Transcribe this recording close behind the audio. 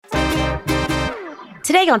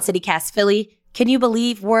Today on CityCast Philly, can you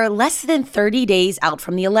believe we're less than 30 days out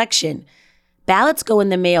from the election? Ballots go in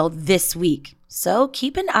the mail this week, so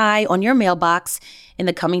keep an eye on your mailbox in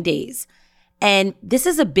the coming days. And this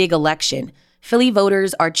is a big election. Philly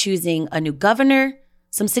voters are choosing a new governor,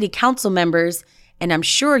 some city council members, and I'm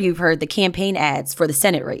sure you've heard the campaign ads for the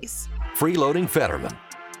Senate race. Freeloading Fetterman.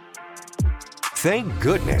 Thank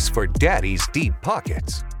goodness for Daddy's deep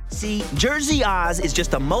pockets. See, Jersey Oz is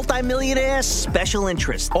just a multimillionaire special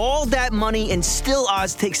interest. All that money and still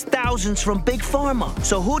Oz takes thousands from Big Pharma.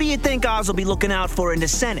 So who do you think Oz will be looking out for in the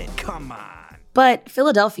Senate? Come on. But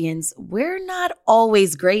Philadelphians, we're not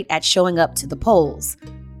always great at showing up to the polls.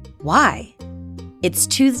 Why? It's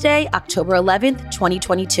Tuesday, October 11th,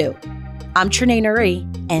 2022. I'm Trenae Nuri,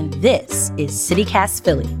 and this is CityCast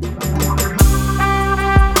Philly.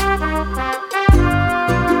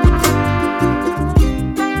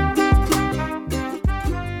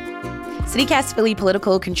 CityCast Philly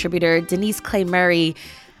political contributor Denise Clay Murray.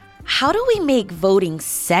 How do we make voting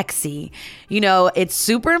sexy? You know, it's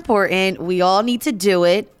super important. We all need to do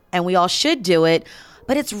it, and we all should do it,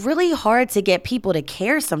 but it's really hard to get people to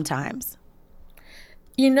care sometimes.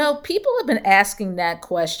 You know, people have been asking that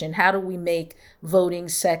question, how do we make voting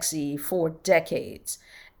sexy, for decades?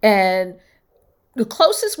 And the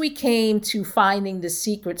closest we came to finding the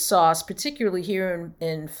secret sauce, particularly here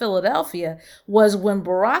in Philadelphia, was when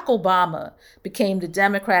Barack Obama became the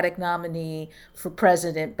Democratic nominee for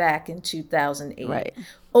president back in 2008. Right.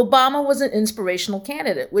 Obama was an inspirational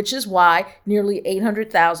candidate, which is why nearly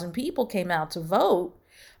 800,000 people came out to vote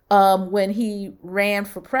when he ran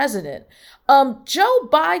for president. Joe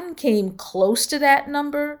Biden came close to that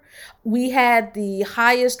number. We had the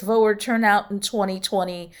highest voter turnout in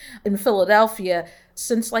 2020 in Philadelphia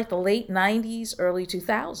since like the late 90s, early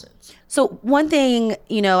 2000s. So one thing,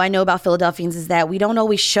 I know about Philadelphians is that we don't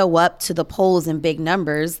always show up to the polls in big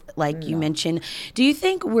numbers, like you mentioned. Do you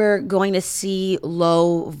think we're going to see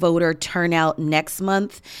low voter turnout next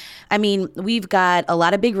month? I mean, we've got a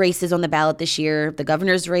lot of big races on the ballot this year. The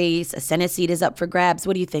governor's race, a Senate seat is up for grabs.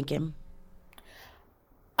 What are you thinking?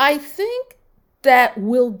 I think that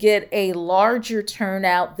we'll get a larger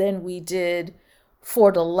turnout than we did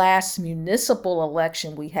for the last municipal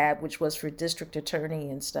election we had, which was for district attorney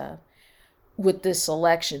and stuff, with this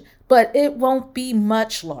election. But it won't be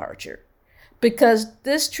much larger because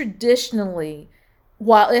this traditionally,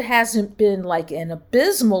 while it hasn't been like an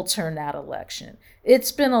abysmal turnout election,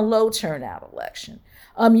 it's been a low turnout election.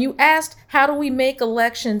 You asked, how do we make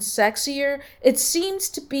elections sexier? It seems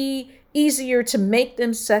to be easier to make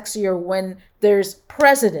them sexier when there's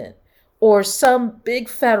president or some big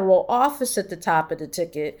federal office at the top of the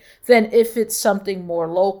ticket than if it's something more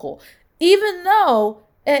local. Even though,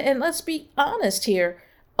 and let's be honest here,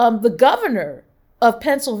 the governor of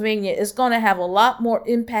Pennsylvania is going to have a lot more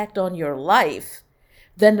impact on your life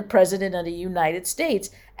than the president of the United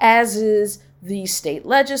States, as is the state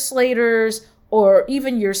legislators or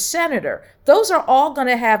even your senator. Those are all going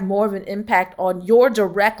to have more of an impact on your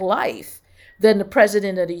direct life than the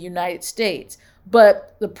president of the United States.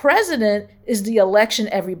 But the president is the election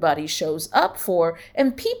everybody shows up for,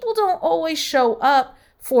 and people don't always show up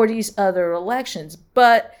for these other elections.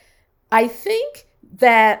 But I think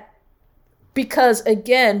that because,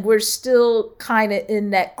 again, we're still kind of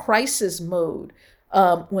in that crisis mode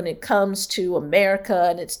when it comes to America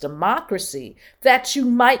and its democracy, that you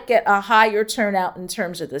might get a higher turnout in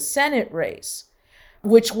terms of the Senate race,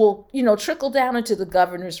 which will, trickle down into the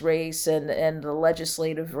governor's race and the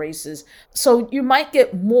legislative races. So you might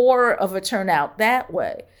get more of a turnout that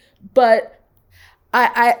way. But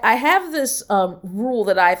I have this rule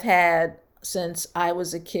that I've had since I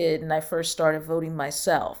was a kid and I first started voting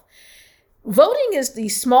myself. Voting is the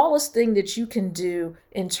smallest thing that you can do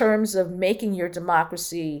in terms of making your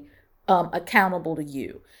democracy accountable to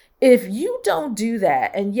you. If you don't do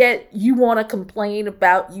that, and yet you want to complain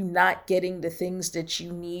about you not getting the things that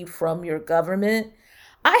you need from your government,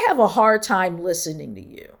 I have a hard time listening to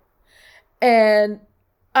you. And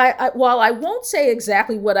while I won't say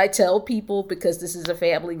exactly what I tell people, because this is a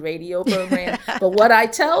family radio program, but what I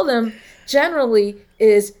tell them generally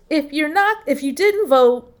is, if you didn't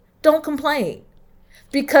vote, don't complain,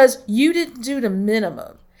 because you didn't do the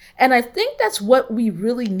minimum. And I think that's what we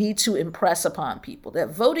really need to impress upon people,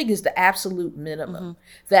 that voting is the absolute minimum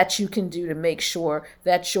that you can do to make sure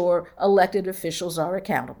that your elected officials are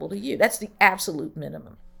accountable to you. That's the absolute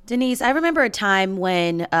minimum. Denise, I remember a time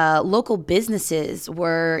when local businesses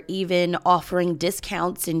were even offering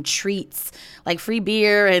discounts and treats, like free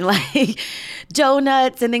beer and like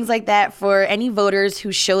donuts and things like that for any voters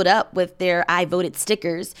who showed up with their I voted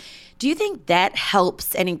stickers. Do you think that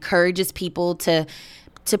helps and encourages people to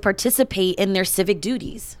participate in their civic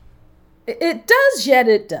duties? It does, yet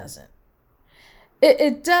it doesn't.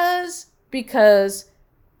 It does because,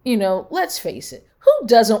 let's face it, who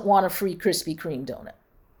doesn't want a free Krispy Kreme donut?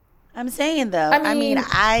 I'm saying, though,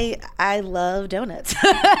 I love donuts.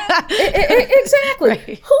 Exactly.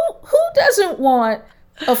 Right. Who doesn't want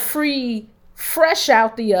a free, fresh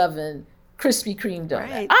out the oven Krispy Kreme donut?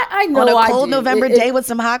 Right. I know on a I cold do. November day with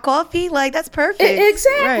some hot coffee, like that's perfect.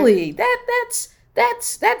 Exactly. Right.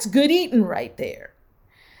 That's good eating right there.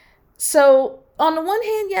 So on the one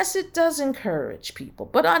hand, yes, it does encourage people,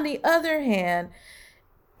 but on the other hand,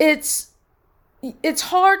 it's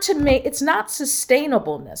hard to make. It's not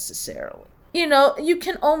sustainable necessarily. You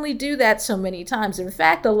can only do that so many times. In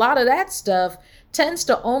fact, a lot of that stuff tends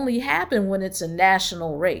to only happen when it's a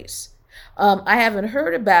national race. I haven't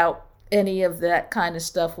heard about any of that kind of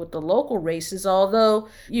stuff with the local races, although,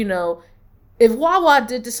 if Wawa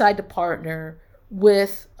did decide to partner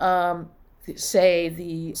with, say,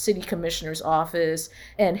 the city commissioner's office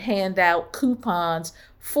and hand out coupons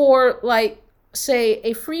for, like, say,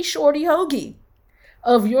 a free shorty hoagie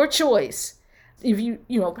of your choice, if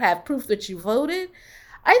you have proof that you voted,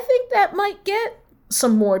 I think that might get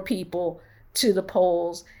some more people to the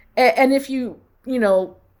polls. And if you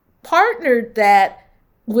partnered that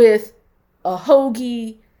with a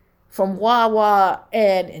hoagie from Wawa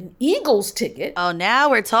and an Eagles ticket. Oh, now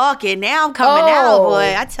we're talking. Now I'm coming out,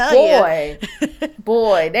 boy. I tell you.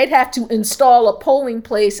 Boy, they'd have to install a polling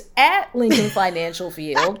place at Lincoln Financial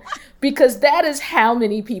Field because that is how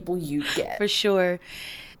many people you get. For sure.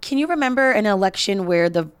 Can you remember an election where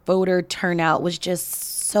the voter turnout was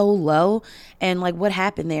just so low? And like, what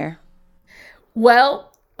happened there? Well,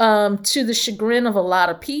 to the chagrin of a lot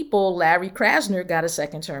of people, Larry Krasner got a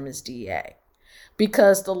second term as DA.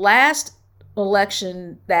 Because the last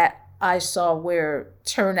election that I saw where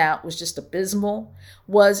turnout was just abysmal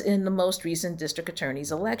was in the most recent district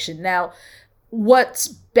attorney's election. Now, what's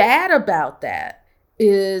bad about that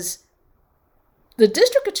is the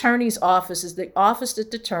district attorney's office is the office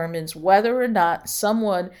that determines whether or not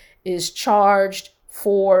someone is charged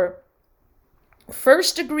for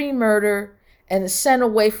first-degree murder and is sent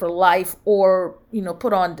away for life or,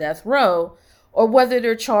 put on death row, or whether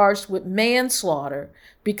they're charged with manslaughter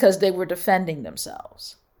because they were defending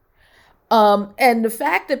themselves. And the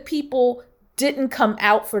fact that people didn't come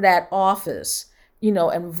out for that office,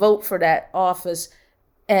 and vote for that office,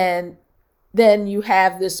 and then you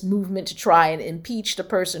have this movement to try and impeach the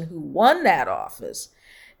person who won that office,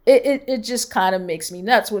 it just kind of makes me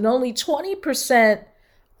nuts. When only 20%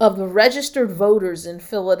 of the registered voters in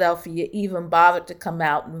Philadelphia even bothered to come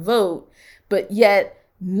out and vote, but yet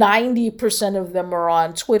 90% of them are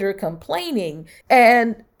on Twitter complaining.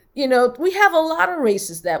 And, we have a lot of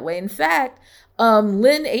races that way. In fact,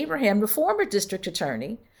 Lynn Abraham, the former district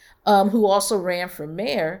attorney, who also ran for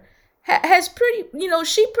mayor, has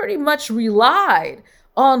she pretty much relied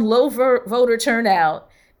on low voter turnout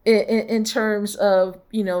in terms of,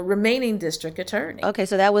 remaining district attorney. Okay,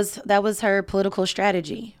 so that was her political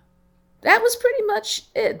strategy. That was pretty much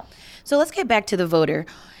it. So let's get back to the voter.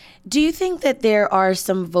 Do you think that there are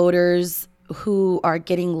some voters who are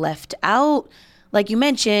getting left out? Like you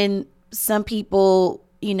mentioned, some people,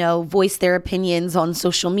 voice their opinions on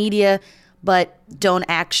social media, but don't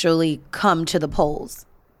actually come to the polls.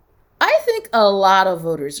 I think a lot of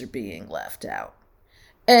voters are being left out.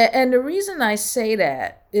 And the reason I say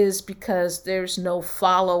that is because there's no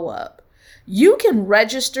follow-up. You can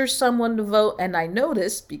register someone to vote, and I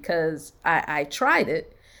noticed because I tried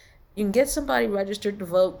it, you can get somebody registered to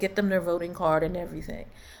vote, get them their voting card and everything.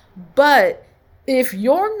 But if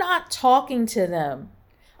you're not talking to them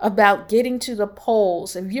about getting to the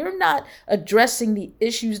polls, if you're not addressing the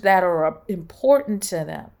issues that are important to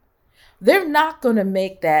them, they're not going to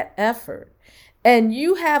make that effort. And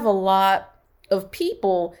you have a lot of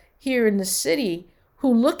people here in the city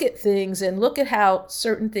who look at things and look at how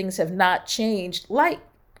certain things have not changed, like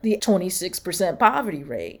the 26% poverty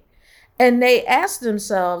rate. And they ask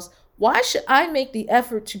themselves, why should I make the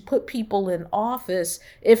effort to put people in office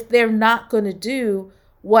if they're not going to do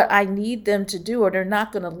what I need them to do, or they're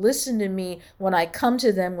not going to listen to me when I come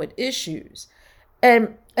to them with issues?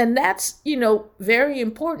 And that's, very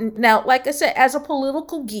important. Now, like I said, as a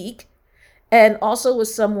political geek and also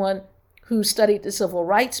as someone who studied the civil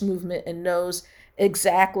rights movement and knows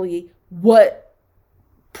exactly what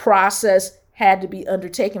process had to be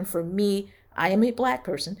undertaken for me, I am a Black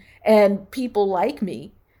person, and people like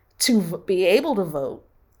me to be able to vote.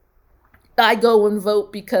 I go and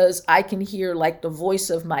vote because I can hear like the voice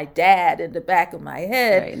of my dad in the back of my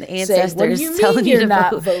head, right, and the ancestors saying, "What do you telling mean you you're to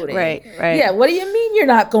not vote." voting? Right. Yeah, what do you mean you're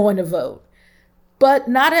not going to vote?" But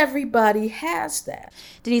not everybody has that.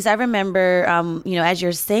 Denise, I remember, as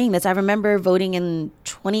you're saying this, I remember voting in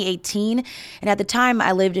 2018. And at the time,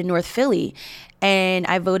 I lived in North Philly. And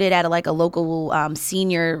I voted at a local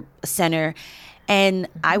senior center. And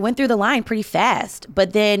I went through the line pretty fast.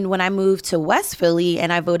 But then when I moved to West Philly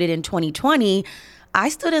and I voted in 2020, I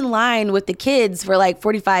stood in line with the kids for like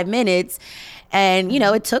 45 minutes. And,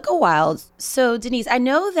 it took a while. So, Denise, I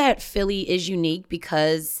know that Philly is unique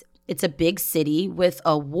because it's a big city with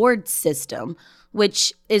a ward system,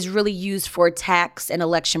 which is really used for tax and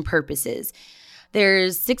election purposes.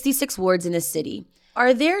 There's 66 wards in the city.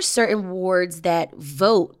 Are there certain wards that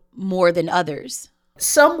vote more than others?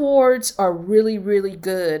 Some wards are really, really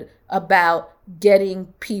good about getting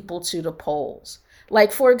people to the polls.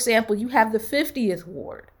 Like, for example, you have the 50th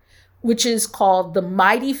ward, which is called the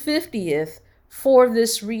Mighty 50th for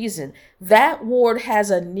this reason. That ward has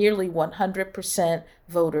a nearly 100%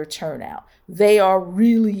 voter turnout. They are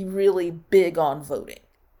really, really big on voting.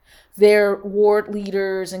 Their ward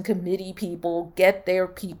leaders and committee people get their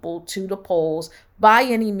people to the polls by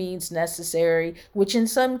any means necessary, which in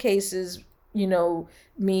some cases,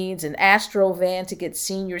 means an Astro van to get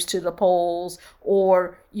seniors to the polls,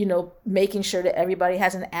 or, making sure that everybody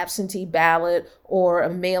has an absentee ballot or a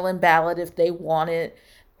mail-in ballot if they want it.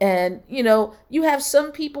 And, you have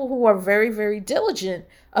some people who are very, very diligent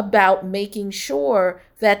about making sure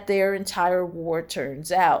that their entire ward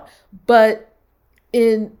turns out. But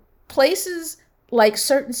in places like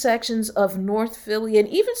certain sections of North Philly and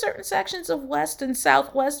even certain sections of West and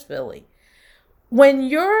Southwest Philly, when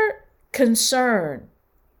your concern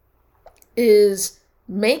is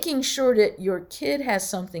making sure that your kid has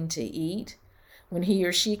something to eat when he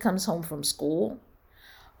or she comes home from school,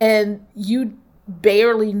 and you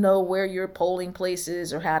barely know where your polling place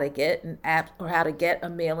is or how to get an app or how to get a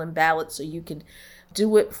mail-in ballot so you can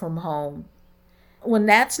do it from home, when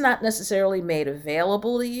that's not necessarily made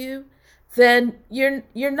available to you, then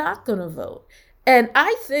you're not going to vote. And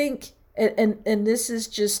I think, and this is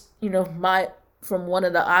just, from one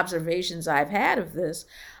of the observations I've had of this,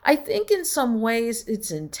 I think in some ways it's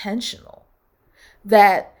intentional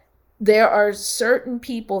that there are certain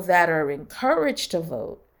people that are encouraged to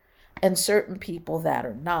vote and certain people that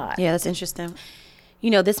are not. Yeah, that's interesting.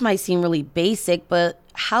 This might seem really basic, but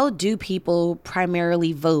how do people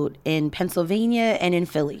primarily vote in Pennsylvania and in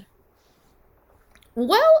Philly?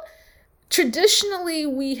 Well, traditionally,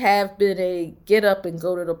 we have been a get up and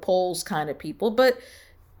go to the polls kind of people, but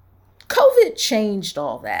COVID changed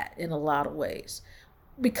all that in a lot of ways.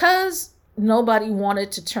 Because nobody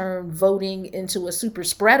wanted to turn voting into a super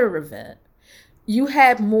spreader event, you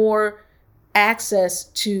had more access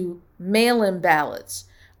to mail-in ballots.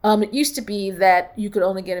 It used to be that you could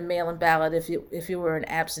only get a mail-in ballot if you were an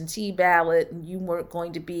absentee ballot and you weren't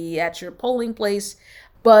going to be at your polling place.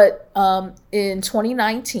 But in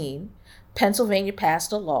 2019, Pennsylvania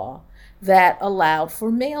passed a law that allowed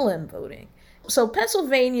for mail-in voting. So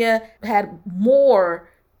Pennsylvania had more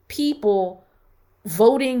people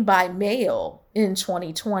voting by mail in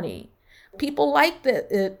 2020. People liked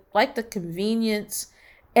the convenience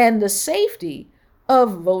and the safety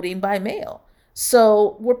of voting by mail.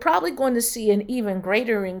 So we're probably going to see an even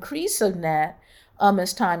greater increase of that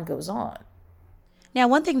as time goes on. Now,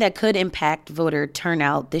 one thing that could impact voter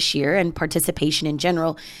turnout this year and participation in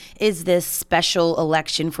general is this special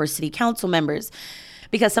election for city council members,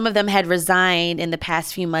 because some of them had resigned in the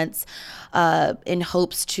past few months in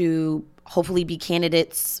hopes to hopefully be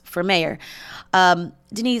candidates for mayor.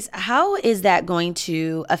 Denise, how is that going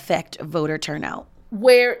to affect voter turnout?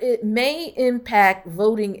 Where it may impact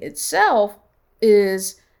voting itself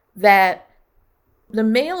is that the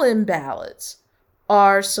mail-in ballots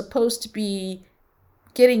are supposed to be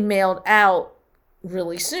getting mailed out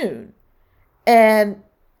really soon. And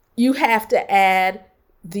you have to add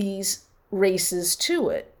these races to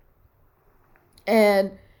it.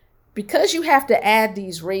 And because you have to add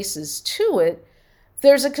these races to it,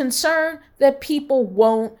 there's a concern that people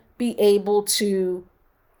won't be able to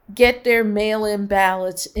get their mail-in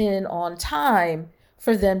ballots in on time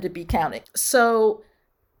for them to be counted. So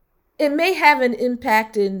it may have an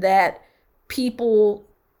impact in that people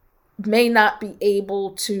may not be able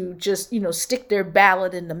to just, stick their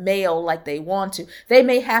ballot in the mail like they want to. They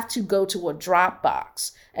may have to go to a drop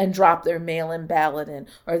box and drop their mail-in ballot in,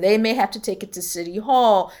 or they may have to take it to City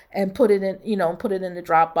Hall and put it in the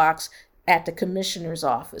drop box at the commissioner's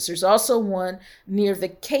office. There's also one near the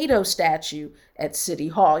Cato statue at City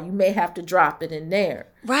Hall. You may have to drop it in there.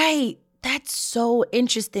 Right. That's so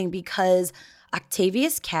interesting because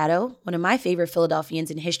Octavius Catto, one of my favorite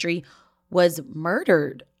Philadelphians in history, was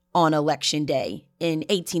murdered on Election Day in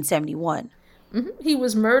 1871. Mm-hmm. He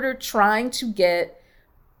was murdered trying to get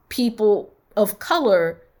people of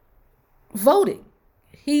color voting.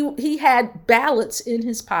 He had ballots in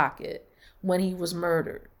his pocket when he was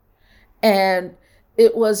murdered. And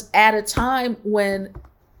it was at a time when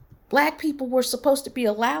Black people were supposed to be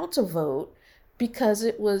allowed to vote because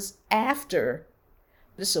it was after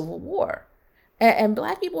the Civil War. And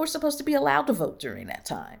Black people were supposed to be allowed to vote during that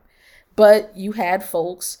time. But you had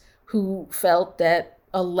folks who felt that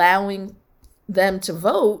allowing them to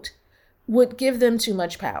vote would give them too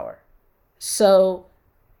much power. So,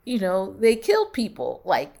 they killed people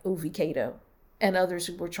like Uwe Cato and others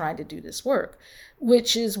who were trying to do this work,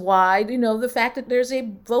 which is why, the fact that there's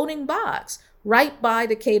a voting box right by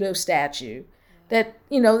the Cato statue that,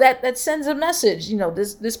 that sends a message,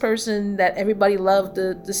 this person that everybody loved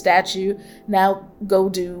the statue, now go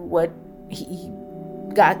do what he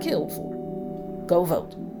got killed for. Go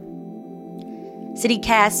vote.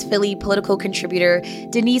 CityCast Philly political contributor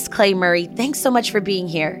Denise Clay Murray, thanks so much for being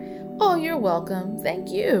here. Oh, you're welcome. Thank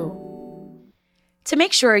you. To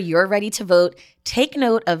make sure you're ready to vote, take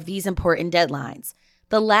note of these important deadlines.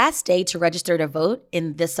 The last day to register to vote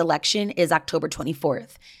in this election is October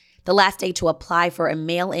 24th. The last day to apply for a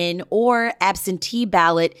mail-in or absentee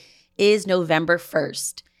ballot is November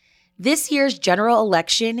 1st. This year's general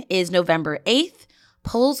election is November 8th.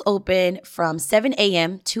 Polls open from 7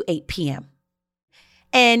 a.m. to 8 p.m.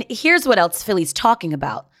 And here's what else Philly's talking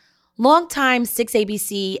about. Longtime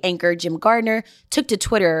 6ABC anchor Jim Gardner took to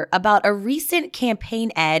Twitter about a recent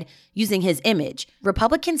campaign ad using his image.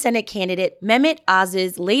 Republican Senate candidate Mehmet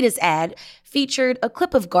Oz's latest ad featured a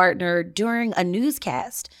clip of Gardner during a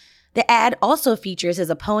newscast. The ad also features his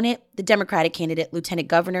opponent, the Democratic candidate Lieutenant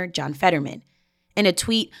Governor John Fetterman. In a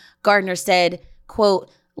tweet, Gardner said, quote,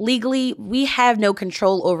 "Legally, we have no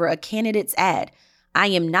control over a candidate's ad. I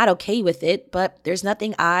am not okay with it, but there's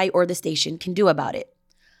nothing I or the station can do about it."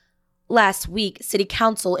 Last week, City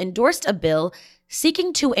Council endorsed a bill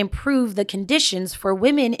seeking to improve the conditions for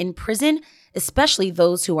women in prison, especially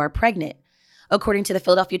those who are pregnant. According to the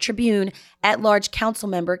Philadelphia Tribune, at-large council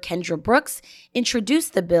member Kendra Brooks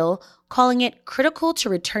introduced the bill, calling it critical to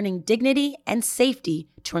returning dignity and safety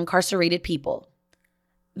to incarcerated people.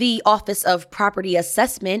 The Office of Property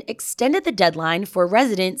Assessment extended the deadline for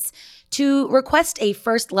residents to request a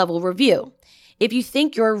first-level review. If you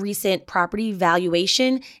think your recent property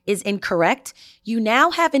valuation is incorrect, you now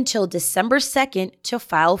have until December 2nd to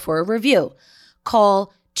file for a review.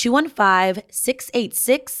 Call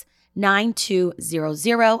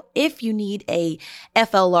 215-686-9200 if you need a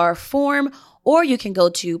FLR form, or you can go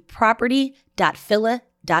to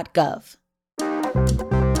property.phila.gov.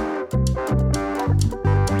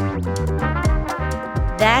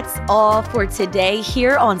 That's all for today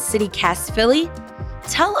here on CityCast Philly.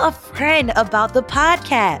 Tell a friend about the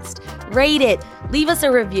podcast, rate it, leave us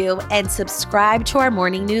a review, and subscribe to our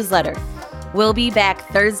morning newsletter. We'll be back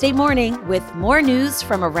Thursday morning with more news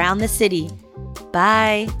from around the city.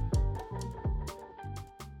 Bye.